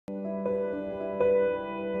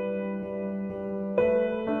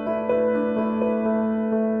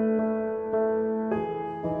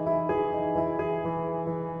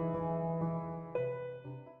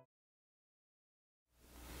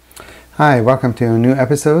Hi, welcome to a new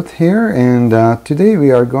episode here, and today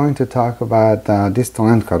we are going to talk about distal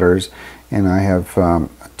end cutters, and I have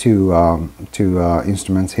two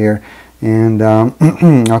instruments here, and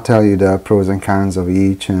I'll tell you the pros and cons of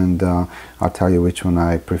each, and I'll tell you which one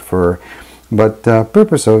I prefer. But the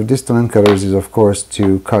purpose of distal end cutters is, of course,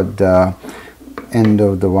 to cut the end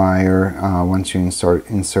of the wire once you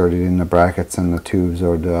insert it in the brackets and the tubes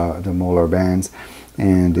or the molar bands.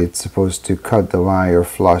 And it's supposed to cut the wire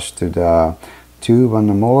flush to the tube on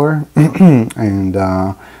the molar and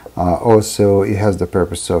also it has the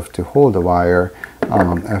purpose of to hold the wire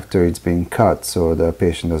after it's been cut so the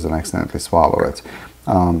patient doesn't accidentally swallow it.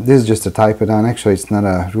 This is just to type it on. Actually, it's not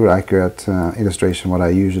a real accurate illustration what I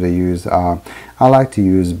usually use. I like to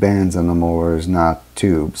use bands on the molars, not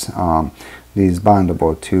tubes. These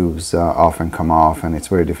bondable tubes often come off, and it's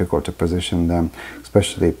very difficult to position them,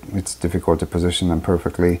 especially it's difficult to position them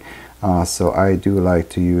perfectly. So I do like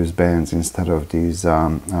to use bands instead of these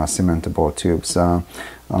cementable tubes. And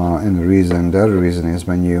the other reason is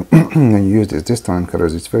when you when you use these distal end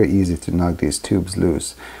cutters, it's very easy to knock these tubes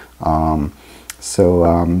loose. The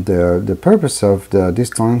purpose of the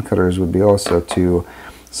distal end cutters would be also to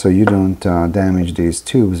so you don't damage these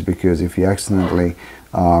tubes, because if you accidentally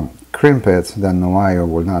crimp it, then the wire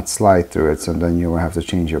will not slide through it, so then you will have to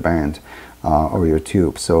change your band or your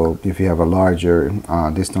tube. So if you have a larger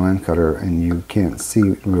distal end cutter and you can't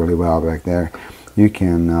see really well back there, you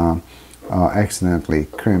can accidentally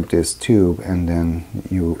crimp this tube, and then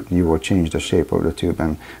you will change the shape of the tube,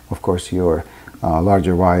 and of course your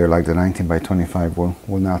larger wire like the 19 by 25 will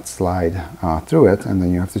not slide through it, and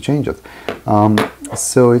then you have to change it.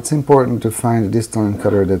 So it's important to find a distal end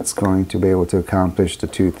cutter that's going to be able to accomplish the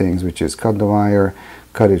two things, which is cut the wire,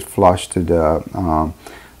 cut it flush to the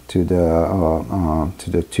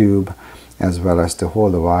tube, as well as to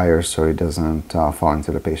hold the wire so it doesn't fall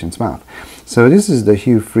into the patient's mouth. So this is the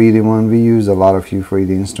Hugh Freedy one. We use a lot of Hugh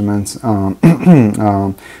Freedy instruments.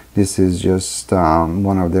 This is just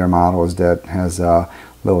one of their models that has a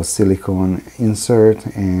little silicone insert,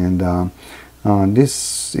 and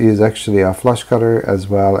this is actually a flush cutter, as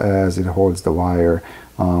well as it holds the wire.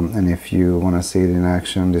 And if you want to see it in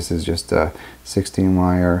action, this is just a 16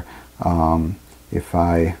 wire. If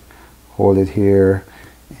I hold it here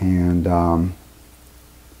and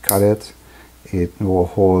cut it, it will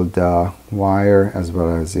hold the wire, as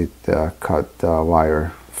well as it cut the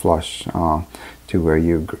wire flush to where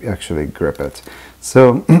you actually grip it.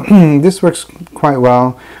 So this works quite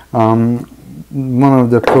well. One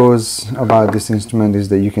of the pros about this instrument is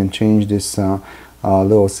that you can change this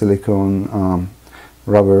little silicone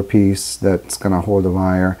rubber piece that's going to hold the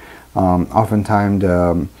wire. Oftentimes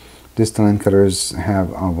the distal end cutters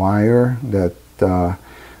have a wire that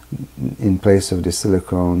in place of the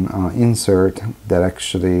silicone insert that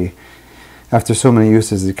actually, after so many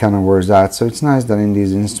uses, it kind of wears out. So it's nice that in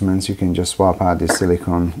these instruments you can just swap out the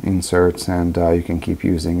silicone inserts and you can keep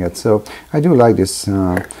using it. So I do like this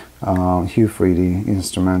Hugh Freedy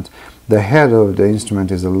instrument. The head of the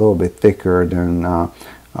instrument is a little bit thicker than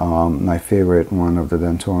my favorite one of the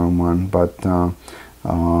Dentorum one, but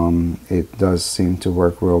it does seem to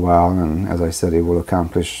work real well, and as I said, it will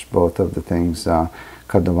accomplish both of the things,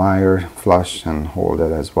 cut the wire, flush, and hold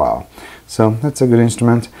it as well. So that's a good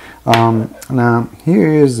instrument. Now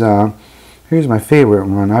here's my favorite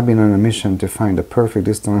one. I've been on a mission to find the perfect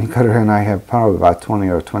distal end cutter, and I have probably about 20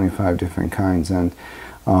 or 25 different kinds, and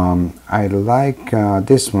I like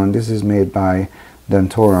this one. This is made by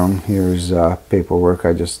Dentorum. Here's paperwork.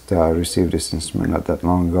 I just received this instrument not that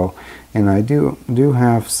long ago, and I do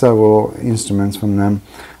have several instruments from them.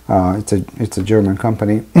 It's a German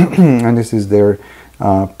company, and this is their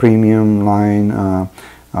premium line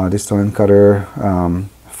distal end cutter,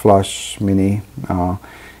 flush mini,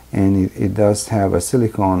 and it does have a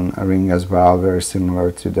silicone ring as well, very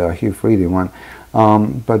similar to the Hugh Freedy one.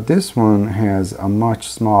 But this one has a much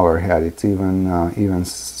smaller head. It's even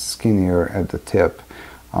skinnier at the tip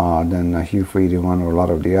than the Hugh Freedy one or a lot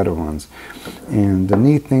of the other ones. And the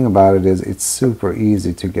neat thing about it is it's super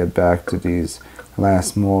easy to get back to these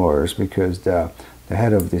last molars, because the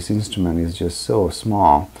head of this instrument is just so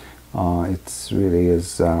small. It really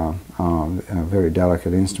is a very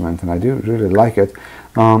delicate instrument, and I do really like it.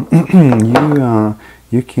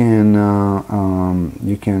 You can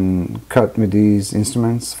cut with these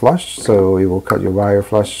instruments flush, so it will cut your wire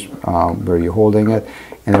flush where you're holding it,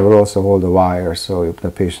 and it will also hold the wire, so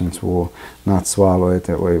the patients will not swallow it,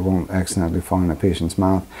 that way it won't accidentally fall in the patient's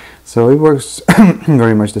mouth. So it works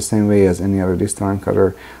very much the same way as any other distal end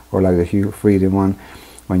cutter, or like the Hugh Freedy one.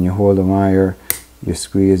 When you hold the wire, you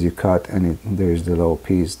squeeze, you cut, and there's the little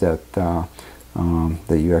piece that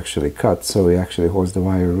that you actually cut. So it actually holds the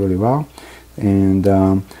wire really well. And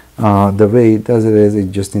the way it does it is,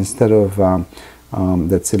 it just, instead of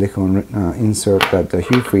that silicone insert that the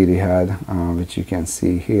Hugh Freedy had, which you can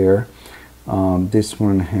see here, this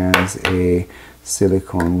one has a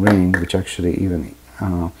silicone ring, which actually even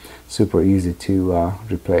super easy to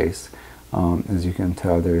replace. As you can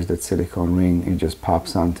tell, there's that silicone ring. It just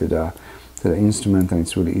pops onto the instrument, and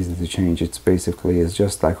it's really easy to change. It's basically, it's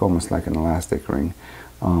just like almost like an elastic ring,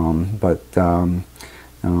 but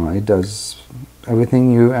it does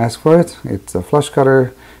everything you ask for it. It's a flush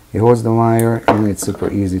cutter, it holds the wire, and it's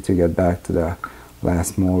super easy to get back to the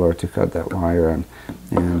last molar to cut that wire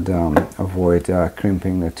and avoid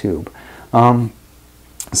crimping the tube.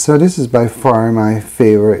 So this is by far my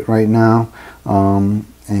favorite right now,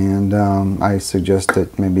 and I suggest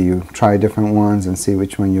that maybe you try different ones and see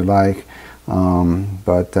which one you like,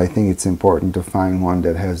 but I think it's important to find one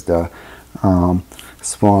that has the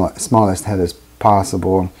smallest head as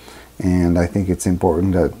possible. And I think it's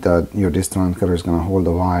important that your distal cutter is going to hold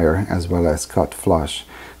the wire as well as cut flush,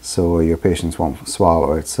 so your patients won't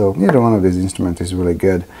swallow it. So either one of these instruments is really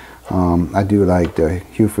good. I do like the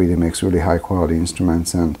Hugh Freedy makes really high quality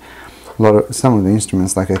instruments, and some of the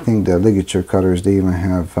instruments, like I think the ligature cutters, they even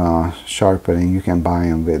have sharpening. You can buy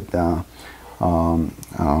them with,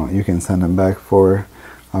 you can send them back for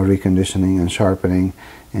reconditioning and sharpening.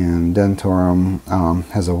 And Dentorum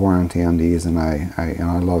has a warranty on these, and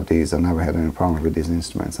I love these. I've never had any problem with these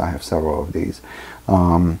instruments. I have several of these.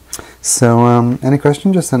 Any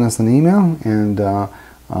question, just send us an email, and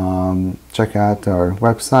check out our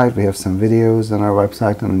website. We have some videos on our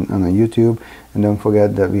website on YouTube, and don't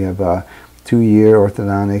forget that we have a 2-year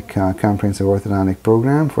orthodontic comprehensive orthodontic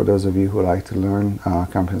program for those of you who like to learn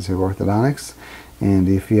comprehensive orthodontics. And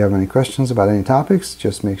if you have any questions about any topics,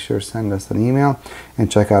 just make sure to send us an email,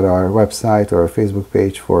 and check out our website or our Facebook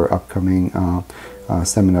page for upcoming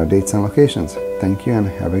seminar dates and locations. Thank you, and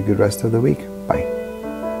have a good rest of the week.